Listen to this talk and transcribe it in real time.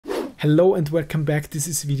Hello and welcome back. This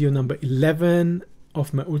is video number 11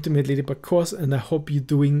 of my Ultimate Ladybug course and I hope you're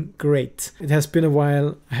doing great. It has been a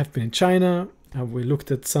while. I have been in China. We looked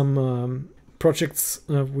at some projects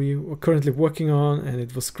we were currently working on and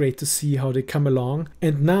it was great to see how they come along.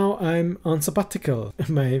 And now I'm on sabbatical.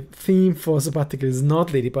 My theme for sabbatical is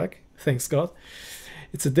not Ladybug, thanks God.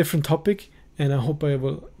 It's a different topic and I hope I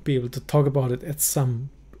will be able to talk about it at some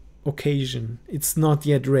occasion. It's not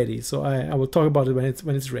yet ready, so I will talk about it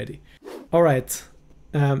when it's ready. All right,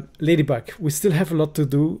 Ladybug, we still have a lot to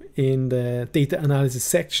do in the data analysis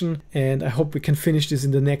section and I hope we can finish this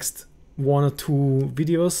in the next 1 or 2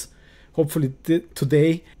 videos, hopefully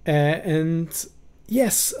today. And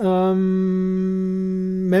yes,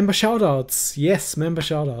 member shoutouts. Yes, member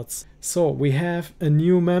shoutouts. So we have a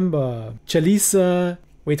new member, Jalisa,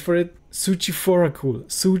 wait for it, Suchivorakul.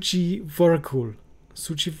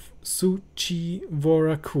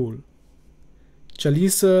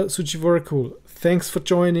 Jalisa Suchivorakul, thanks for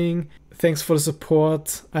joining, thanks for the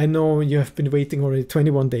support. I know you have been waiting already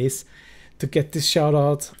 21 days to get this shout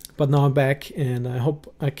out, but now I'm back and I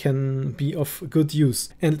hope I can be of good use.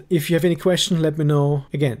 And if you have any question, let me know.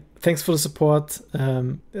 Again, thanks for the support.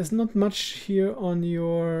 There's not much here on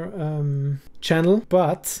your channel,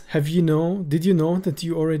 but did you know that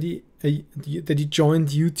you already that you joined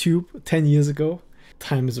YouTube 10 years ago?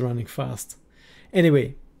 Time is running fast.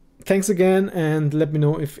 Anyway, thanks again and let me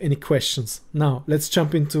know if any questions. Now let's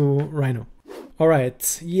jump into Rhino. All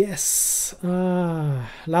right, yes,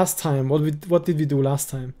 last time, what did we do last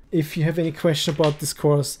time? If you have any question about this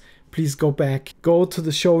course, please go back, go to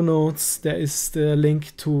the show notes. There is the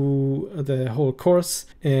link to the whole course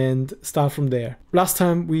and start from there. Last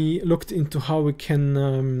time we looked into how we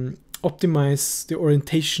can optimize the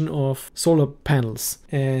orientation of solar panels,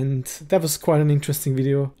 and that was quite an interesting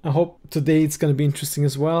video. I hope today it's going to be interesting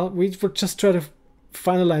as well. We will just try to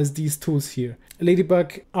finalize these tools here.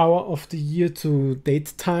 Ladybug hour of the year to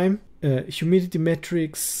date time, humidity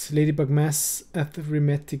metrics, Ladybug mass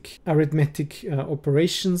arithmetic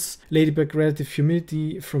operations, Ladybug relative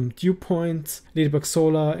humidity from dew point, Ladybug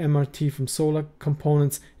solar MRT from solar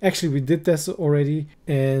components. Actually, we did this already.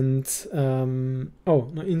 And oh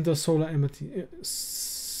no, indoor solar MRT,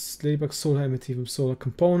 Ladybug solar MRT from solar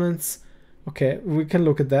components. Okay, we can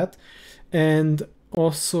look at that. And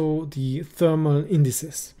also the thermal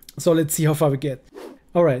indices. So let's see how far we get.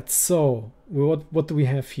 All right, so what do we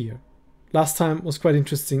have here? Last time was quite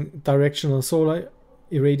interesting. Directional solar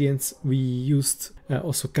irradiance. We used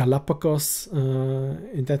also Galapagos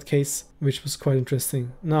in that case, which was quite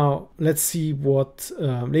interesting. Now let's see what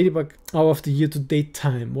Ladybug hour of the year to date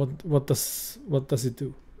time. What does it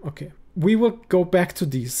do? Okay, we will go back to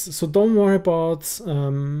these. So don't worry about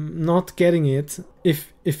not getting it.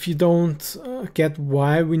 If you don't get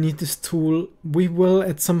why we need this tool, we will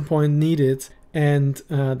at some point need it. And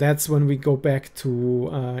that's when we go back to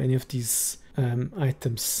any of these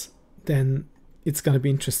items. Then it's gonna be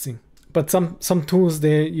interesting. But some tools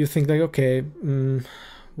there, you think like, okay,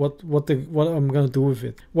 what I'm gonna do with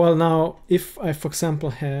it? Well, now if I, for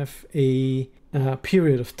example, have a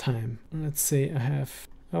period of time. Let's say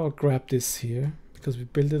I'll grab this here because we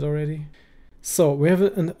built it already. So we have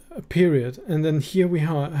a period, and then here we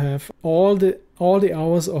have all the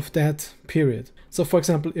hours of that period. So for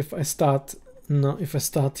example, if I start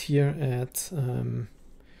here at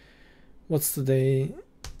what's the day,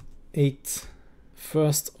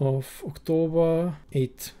 1st of October,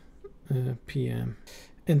 8 p.m.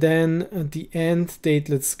 and then at the end date,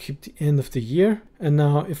 let's keep the end of the year. And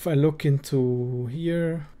now if I look into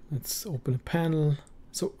here, let's open a panel.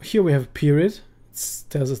 So here we have a period. It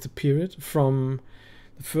tells us the period from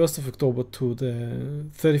the 1st of October to the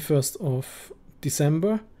 31st of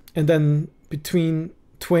December, and then between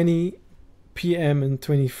 20 p.m. and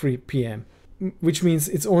 23 p.m., which means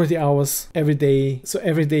it's only the hours every day. So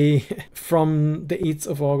every day from the 8th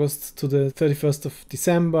of August to the 31st of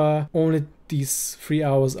December, only these 3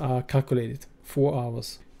 hours are calculated. 4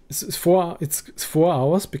 hours. It's 4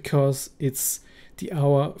 hours because it's the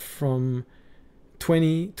hour from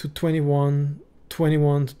 20 to 21,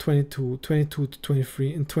 21 to 22, 22 to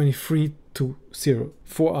 23, and 23 to 0.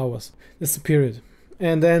 4 hours. That's the period.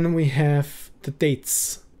 And then we have the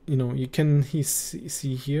dates. You know, you can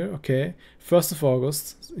see here, okay, 1st of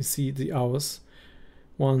August, you see the hours,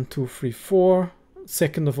 1, 2, 3, 4,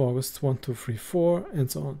 2nd of August, 1, 2, 3, 4, and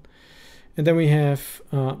so on. And then we have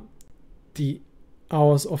the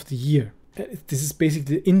hours of the year. This is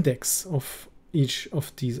basically the index of each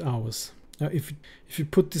of these hours. Now, if you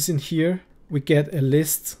put this in here, we get a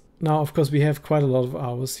list. Now, of course, we have quite a lot of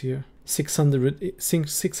hours here,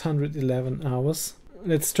 611 hours.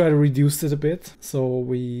 Let's try to reduce it a bit. So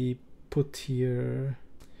we put here,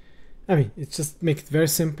 I mean, it's just make it very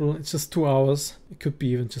simple. It's just 2 hours. It could be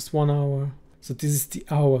even just 1 hour. So this is the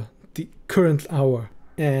hour, the current hour.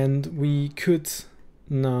 And we could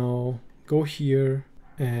now go here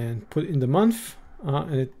and put in the month.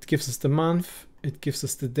 And it gives us the month. It gives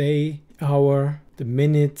us the day, hour, the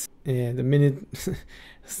minute. And the minute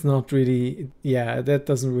it's not really, yeah, that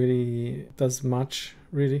doesn't really does much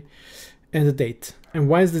really. And the date. And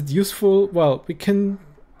why is it useful? Well, we can,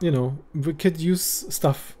 you know, we could use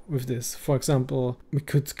stuff with this. For example, we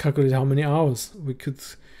could calculate how many hours. We could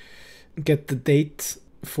get the date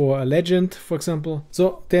for a legend, for example.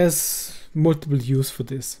 So there's multiple use for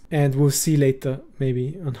this, and we'll see later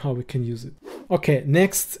maybe on how we can use it. Okay,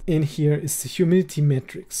 next in here is the humidity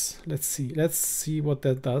matrix. Let's see what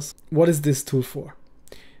that does. What is this tool for?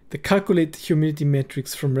 The calculate humidity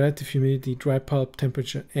matrix from relative humidity, dry pulp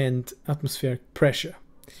temperature, and atmospheric pressure,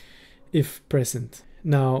 if present.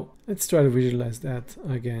 Now let's try to visualize that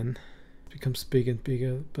again. It becomes big and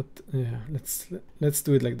bigger, but yeah, let's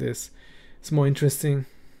do it like this. It's more interesting.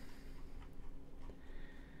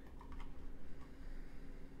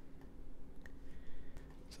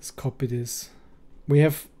 Just copy this. We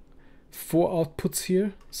have 4 outputs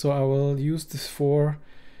here, so I will use these 4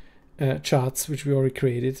 charts which we already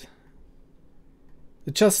created.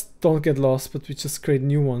 They just don't get lost, but we just create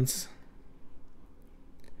new ones.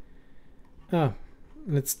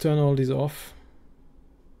 Let's turn all these off.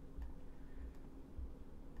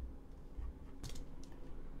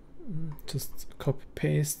 Just copy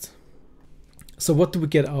paste. So what do we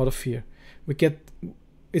get out of here? We get,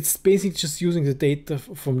 it's basically just using the data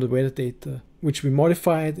from the weather data, which we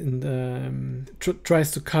modified, and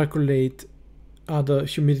tries to calculate other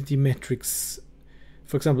humidity metrics.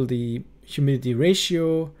 For example, the humidity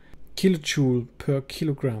ratio, kilojoule per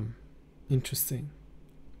kilogram. Interesting.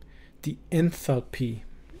 The enthalpy.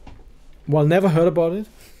 Well, never heard about it.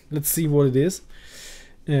 Let's see what it is.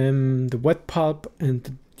 The wet pulp and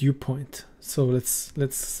the dew point. So let's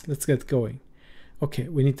get going. Okay,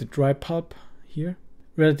 we need the dry pulp here.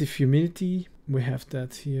 Relative humidity, we have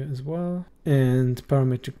that here as well. And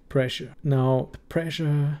barometric pressure. Now the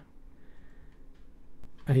pressure,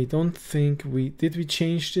 I don't think we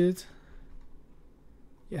changed it.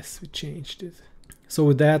 Yes, we changed it. So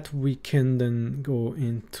with that, we can then go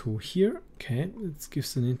into here. Okay, it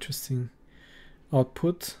gives an interesting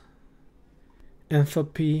output.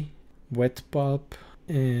 Enthalpy, wet bulb,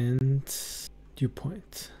 and dew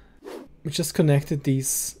point. We just connected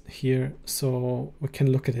these here so we can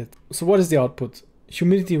look at it. So what is the output?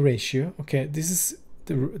 Humidity ratio. Okay, this is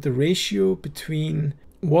the ratio between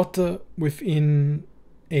water within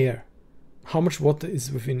air. How much water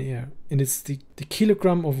is within air, and it's the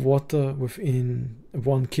kilogram of water within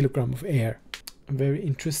 1 kilogram of air. Very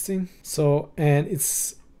interesting. So, and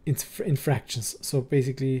it's in fractions. So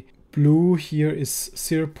basically blue here is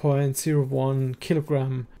 0.01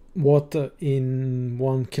 kilogram water in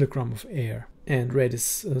 1 kilogram of air, and red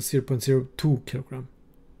is 0.02 kilogram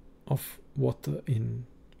of water in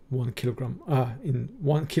 1 kilogram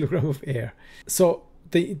of air. So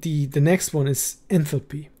the next one is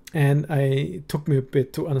enthalpy. And it took me a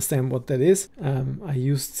bit to understand what that is. I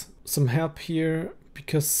used some help here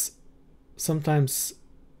because sometimes,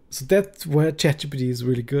 so that's where ChatGPT is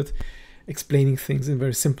really good, explaining things in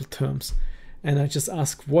very simple terms. And I just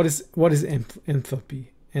ask, what is enthalpy?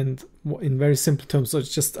 And in very simple terms, so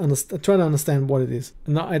it's just try to understand what it is.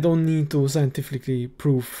 Now I don't need to scientifically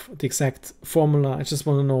prove the exact formula. I just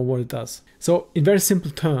want to know what it does. So in very simple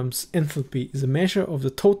terms, enthalpy is a measure of the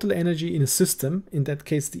total energy in a system, in that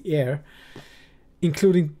case the air,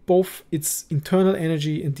 including both its internal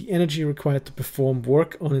energy and the energy required to perform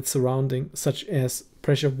work on its surrounding, such as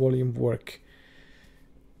pressure, volume, work.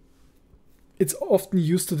 It's often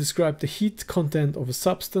used to describe the heat content of a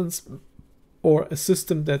substance or a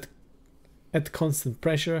system that at constant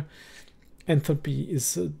pressure. Enthalpy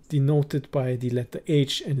is denoted by the letter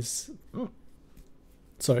H and is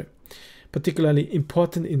particularly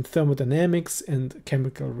important in thermodynamics and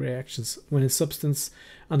chemical reactions. When a substance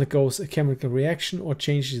undergoes a chemical reaction or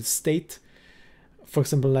changes its state, for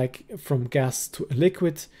example, like from gas to a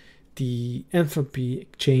liquid, the enthalpy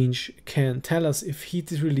change can tell us if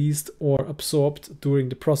heat is released or absorbed during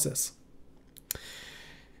the process.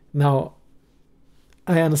 Now,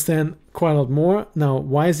 I understand quite a lot more. Now,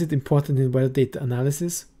 why is it important in weather data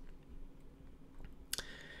analysis?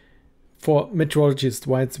 For meteorologists,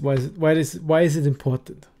 why is it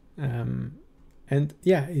important? And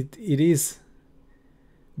yeah, it is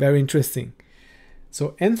very interesting.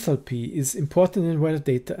 So enthalpy is important in weather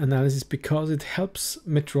data analysis because it helps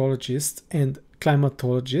meteorologists and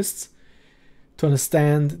climatologists to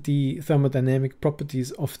understand the thermodynamic properties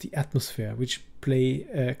of the atmosphere, which play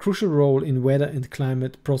a crucial role in weather and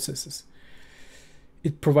climate processes.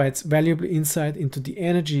 It provides valuable insight into the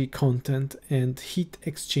energy content and heat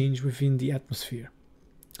exchange within the atmosphere.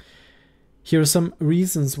 Here are some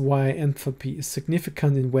reasons why enthalpy is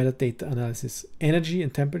significant in weather data analysis. Energy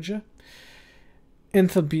and temperature.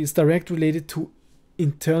 Enthalpy is directly related to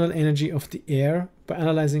internal energy of the air. By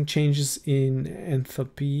analyzing changes in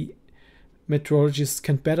enthalpy, meteorologists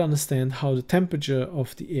can better understand how the temperature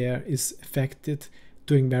of the air is affected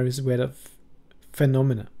during various weather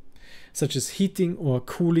phenomena, such as heating or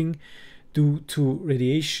cooling due to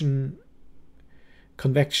radiation,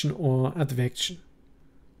 convection, or advection.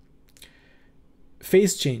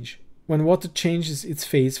 Phase change. When water changes its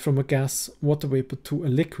phase from a gas, water vapor to a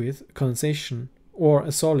liquid, condensation, or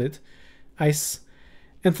a solid, ice,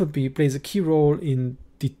 enthalpy plays a key role in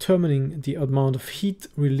determining the amount of heat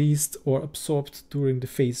released or absorbed during the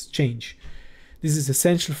phase change. This is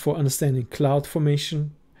essential for understanding cloud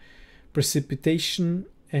formation, precipitation,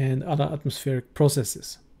 and other atmospheric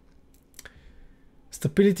processes.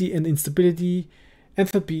 Stability and instability.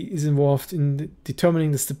 Enthalpy is involved in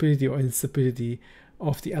determining the stability or instability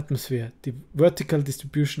of the atmosphere. The vertical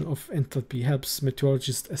distribution of enthalpy helps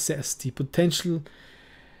meteorologists assess the potential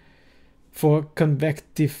for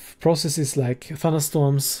convective processes like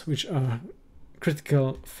thunderstorms, which are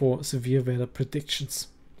critical for severe weather predictions.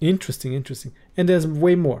 Interesting. And there's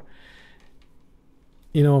way more.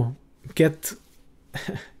 Get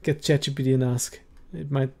ChatGPT and ask. It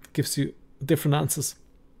might gives you different answers.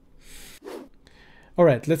 All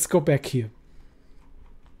right, let's go back here.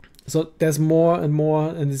 So there's more and more,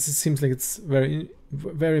 and this seems like it's very,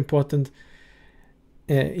 very important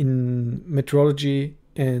in meteorology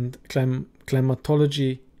and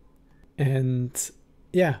climatology, and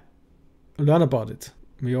yeah, learn about it.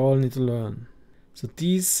 We all need to learn. So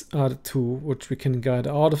these are the two which we can guide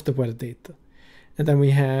out of the weather data. And then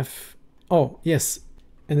we have, oh yes,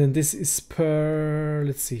 and then this is per,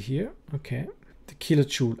 let's see here, okay, the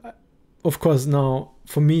kilojoule. Of course, now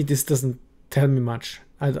for me this doesn't tell me much.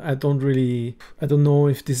 I don't know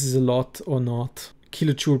if this is a lot or not.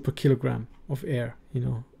 Kilojoule per kilogram of air,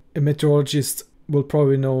 A meteorologist will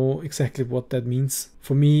probably know exactly what that means.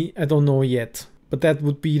 For me, I don't know yet, but that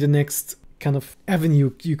would be the next kind of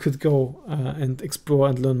avenue you could go and explore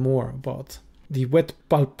and learn more about. The wet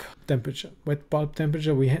pulp temperature. Wet pulp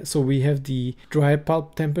temperature, we have the dry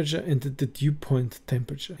pulp temperature and the dew point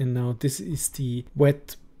temperature. And now this is the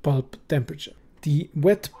wet pulp temperature. The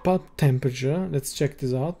wet pulp temperature, let's check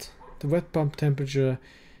this out. The wet pulp temperature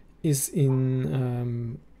is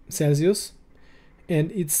in Celsius,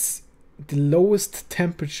 and it's the lowest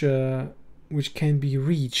temperature which can be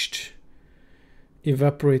reached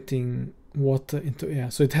evaporating water into air.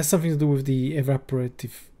 So it has something to do with the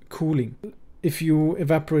evaporative cooling. If you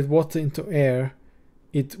evaporate water into air,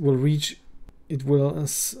 it will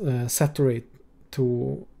saturate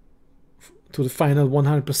to the final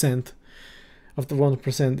 100%. After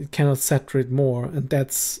 100%, it cannot saturate more, and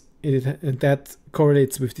that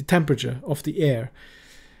correlates with the temperature of the air.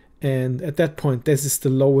 And at that point, this is the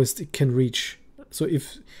lowest it can reach. So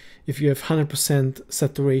if you have 100%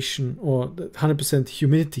 saturation or 100%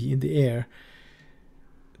 humidity in the air,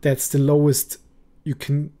 that's the lowest you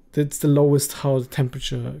can. That's the lowest how the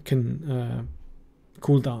temperature can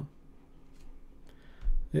cool down.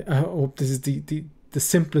 I hope this is the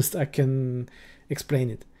simplest I can explain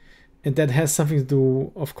it. And that has something to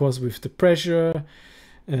do, of course, with the pressure,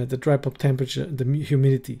 the dry pulp temperature, and the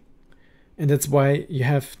humidity. And that's why you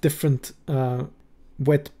have different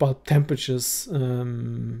wet pulp temperatures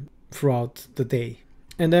throughout the day.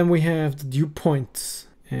 And then we have the dew point,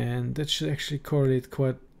 and that should actually correlate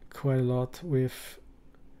quite a lot with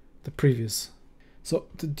the previous. So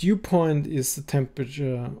the dew point is the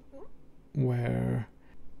temperature where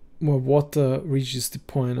water reaches the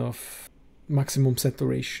point of maximum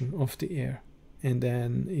saturation of the air, and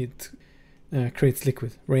then it creates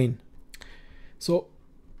liquid, rain. So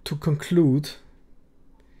to conclude,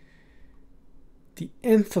 the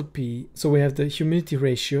enthalpy, so we have the humidity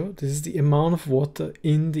ratio. This is the amount of water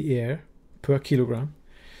in the air per kilogram.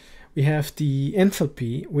 We have the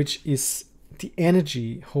enthalpy, which is the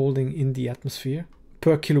energy holding in the atmosphere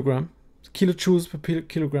per kilogram, kilojoules per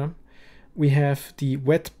kilogram. We have the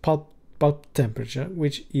wet pulp temperature,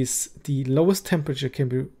 which is the lowest temperature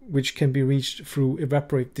which can be reached through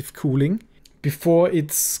evaporative cooling before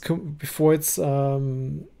it's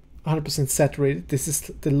 100% saturated. This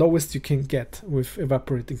is the lowest you can get with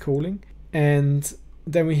evaporating cooling. And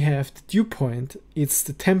then we have the dew point. It's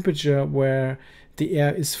the temperature where the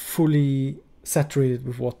air is fully saturated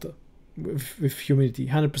with water, with humidity,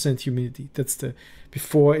 100% humidity. That's the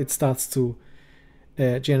before it starts to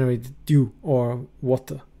generate dew or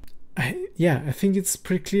water. I think it's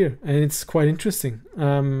pretty clear and it's quite interesting.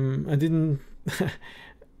 I didn't.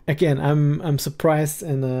 Again, I'm surprised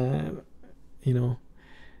and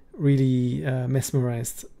really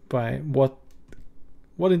mesmerized by what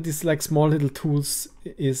in these like small little tools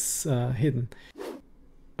is hidden.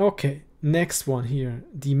 Okay, next one here,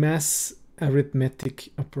 the mass arithmetic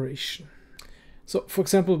operation. So for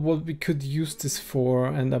example, what we could use this for,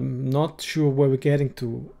 and I'm not sure where we're getting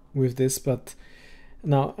to with this, but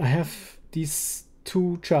now I have these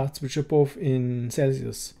two charts which are both in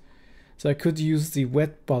Celsius. So I could use the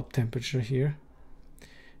wet bulb temperature here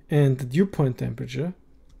and the dew point temperature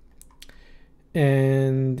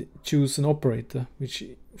and choose an operator, which,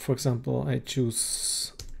 for example, I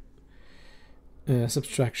choose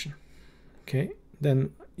subtraction. Okay,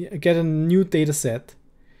 then I get a new data set,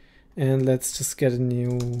 and let's just get a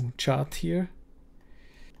new chart here.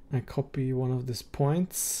 I copy one of these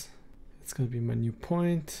points. It's going to be my new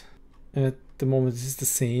point. At the moment, this is the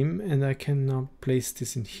same, and I can now place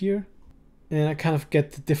this in here. And I kind of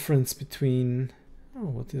get the difference between, oh,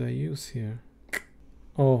 what did I use here?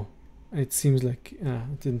 Oh, it seems like I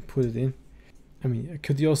didn't put it in. I mean, I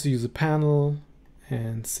could also use a panel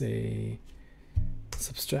and say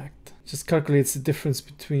subtract. Just calculates the difference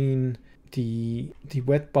between the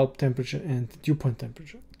wet bulb temperature and the dew point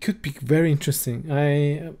temperature. Could be very interesting.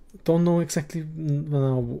 I don't know exactly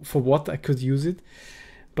for what I could use it,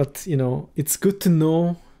 but it's good to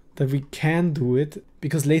know that we can do it,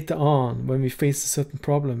 because later on when we face a certain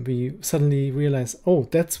problem we suddenly realize, oh,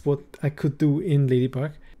 that's what I could do in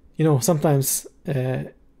Ladybug. Sometimes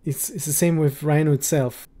it's the same with Rhino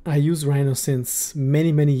itself. I use Rhino since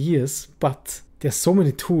many years, but there's so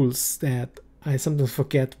many tools that I sometimes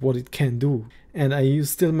forget what it can do, and I use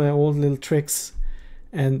still my old little tricks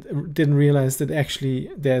and didn't realize that actually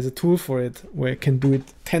there's a tool for it where it can do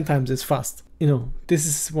it 10 times as fast. This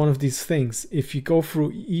is one of these things. If you go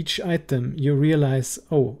through each item, you realize,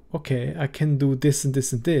 oh, okay, I can do this and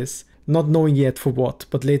this and this, not knowing yet for what,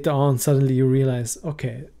 but later on suddenly you realize,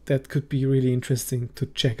 okay, that could be really interesting to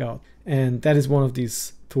check out. And that is one of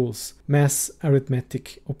these tools, mass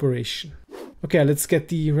arithmetic operation. Okay, let's get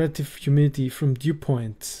the relative humidity from dew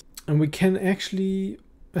point. And we can actually,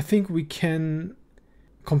 I think we can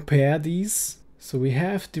compare these. So we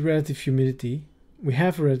have the relative humidity. We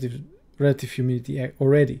have relative humidity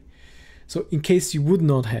already. So in case you would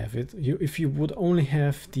not have it, if you would only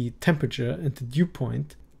have the temperature and the dew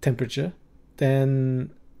point temperature,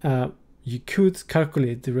 then you could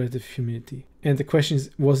calculate the relative humidity. And the question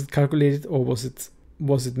is, was it calculated or was it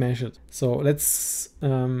measured? So let's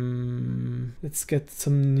get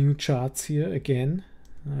some new charts here again.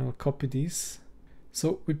 I'll copy these.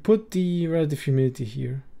 So we put the relative humidity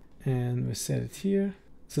here and we set it here.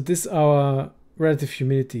 So this is our relative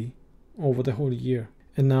humidity over the whole year.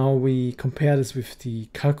 And now we compare this with the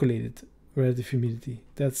calculated relative humidity.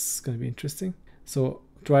 That's going to be interesting. So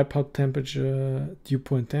dry pulp temperature, dew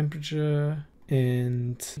point temperature,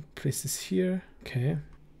 and place this here. Okay.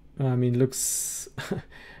 I mean, looks,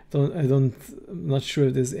 I'm not sure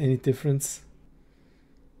if there's any difference.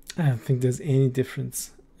 I don't think there's any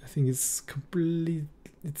difference. I think it's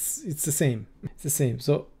it's the same. It's the same.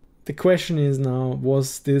 So the question is now,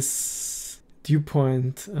 was this dew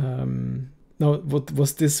point, what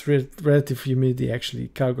was this relative humidity actually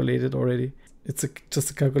calculated already? It's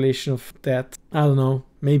just a calculation of that. I don't know,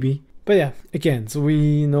 maybe. But yeah, again, so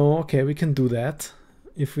we know, okay, we can do that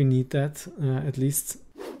if we need that, at least.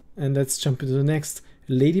 And let's jump into the next.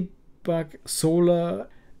 Ladybug solar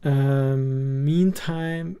mean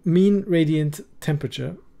radiant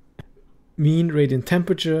temperature. Mean radiant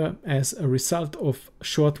temperature as a result of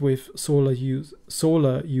shortwave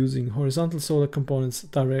solar using horizontal solar components,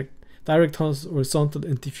 direct horizontal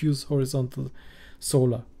and diffuse horizontal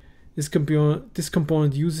solar. This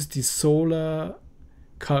component uses the solar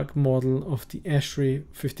calc model of the ASHRAE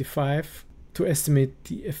 55 to estimate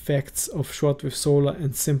the effects of shortwave solar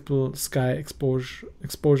and simple sky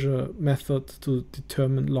exposure method to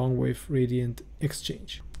determine longwave radiant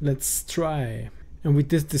exchange. Let's try. And we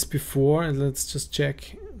did this before, and let's just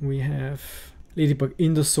check. We have Ladybug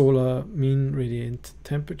indoor solar mean radiant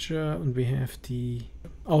temperature, and we have the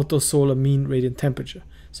outdoor solar mean radiant temperature.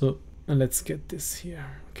 So, and let's get this here.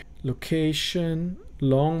 Okay. Location,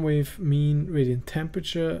 long wave mean radiant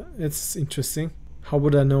temperature. That's interesting. How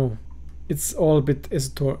would I know? It's all a bit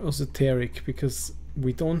esoteric because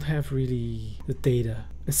we don't have really the data.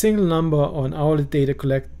 A single number or an hourly data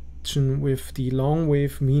collection with the long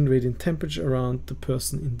wave mean radiant temperature around the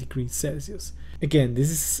person in degrees Celsius. Again, this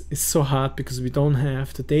is so hard because we don't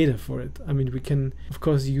have the data for it. I mean, we can, of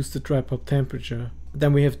course, use the dry pulp temperature.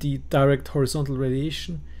 Then we have the direct horizontal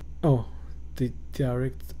radiation. Oh, the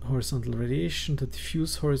direct horizontal radiation, the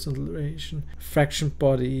diffuse horizontal radiation, fraction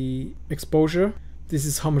body exposure. This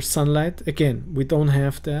is how much sunlight. Again, we don't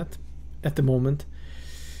have that at the moment.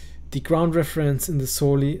 The ground reference in the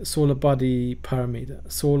solar body parameter.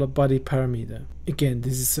 Again,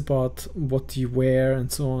 this is about what you wear and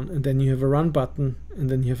so on. And then you have a run button, and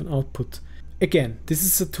then you have an output. Again, this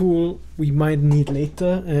is a tool we might need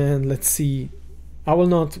later, and let's see. I will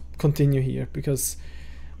not continue here because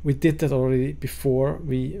we did that already before.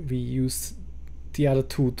 We used the other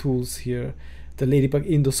two tools here, the Ladybug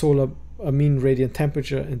indoor solar mean radiant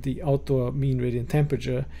temperature and the outdoor mean radiant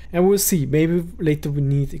temperature, and we'll see. Maybe later we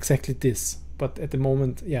need exactly this, but at the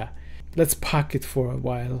moment, yeah, let's park it for a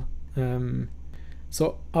while.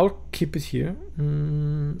 So I'll keep it here,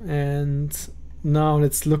 and now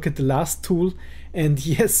let's look at the last tool. And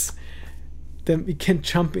yes, then we can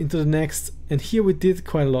jump into the next, and here we did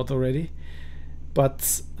quite a lot already,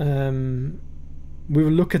 but we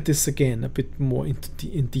will look at this again a bit more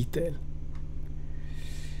in detail.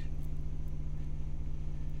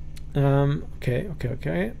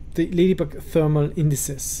 Okay. The Ladybug thermal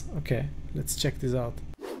indices. Okay, let's check this out.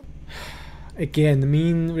 Again,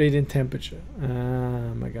 mean radiant temperature.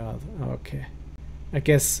 Oh my god. Okay, I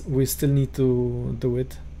guess we still need to do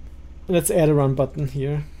it. Let's add a run button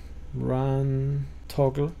here. Run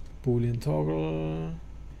toggle, boolean toggle.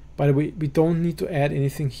 By the way, we don't need to add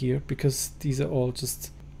anything here because these are all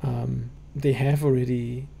just they have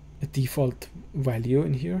already a default value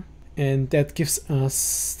in here. And that gives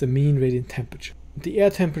us the mean radiant temperature. The air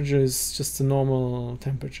temperature is just a normal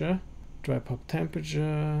temperature. Dry pulp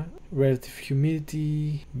temperature, relative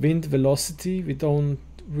humidity, wind velocity. We don't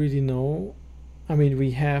really know. I mean,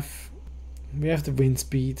 we have the wind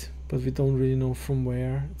speed, but we don't really know from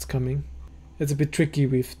where it's coming. It's a bit tricky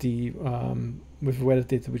with the with weather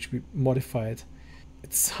data which we modified.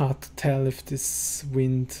 It's hard to tell if this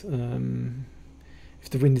wind. If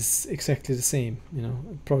the wind is exactly the same, you know,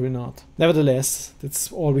 probably not. Nevertheless,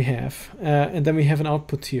 that's all we have. And then we have an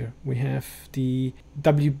output here. We have the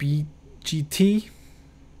WBGT,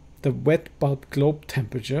 the wet bulb globe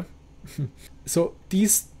temperature. So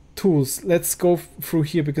these tools, let's go through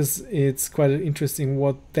here because it's quite interesting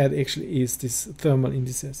what that actually is, these thermal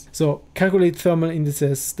indices. So calculate thermal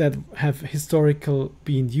indices that have historical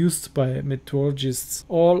been used by meteorologists.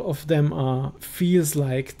 All of them are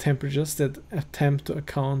feels-like temperatures that attempt to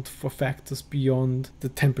account for factors beyond the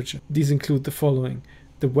temperature. These include the following: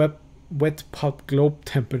 the wet pulp globe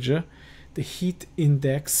temperature, the heat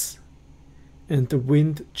index, and the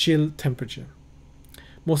wind chill temperature.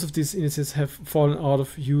 Most of these indices have fallen out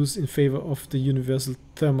of use in favor of the Universal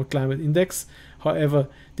Thermal Climate Index. However,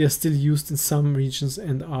 they are still used in some regions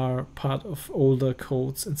and are part of older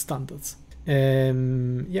codes and standards.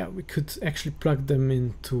 Yeah, we could actually plug them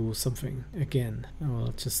into something again. I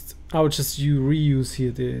will just reuse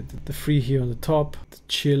here the free here on the top,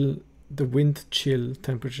 the wind chill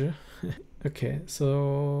temperature. Okay,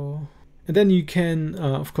 so. And then you can,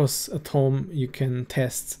 of course, at home, you can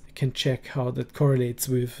check how that correlates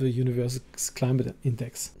with the Universal Climate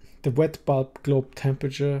Index. The wet bulb globe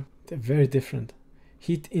temperature, they're very different.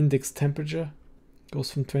 Heat index temperature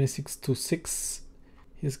goes from 26 to 6.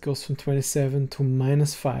 Here goes from 27 to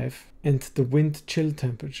 -5. And the wind chill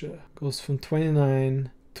temperature goes from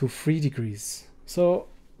 29 to 3 degrees. So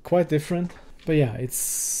quite different. But yeah,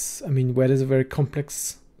 weather is a very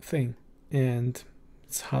complex thing. And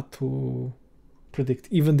it's hard to predict.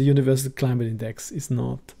 Even the Universal Climate Index is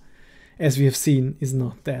not, as we have seen, is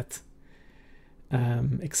not that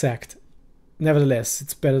exact. Nevertheless,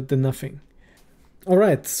 it's better than nothing. All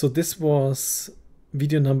right, so this was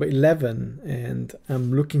video number 11, and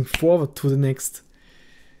I'm looking forward to the next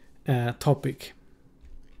topic.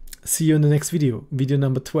 See you in the next video, video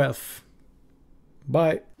number 12.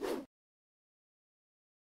 Bye.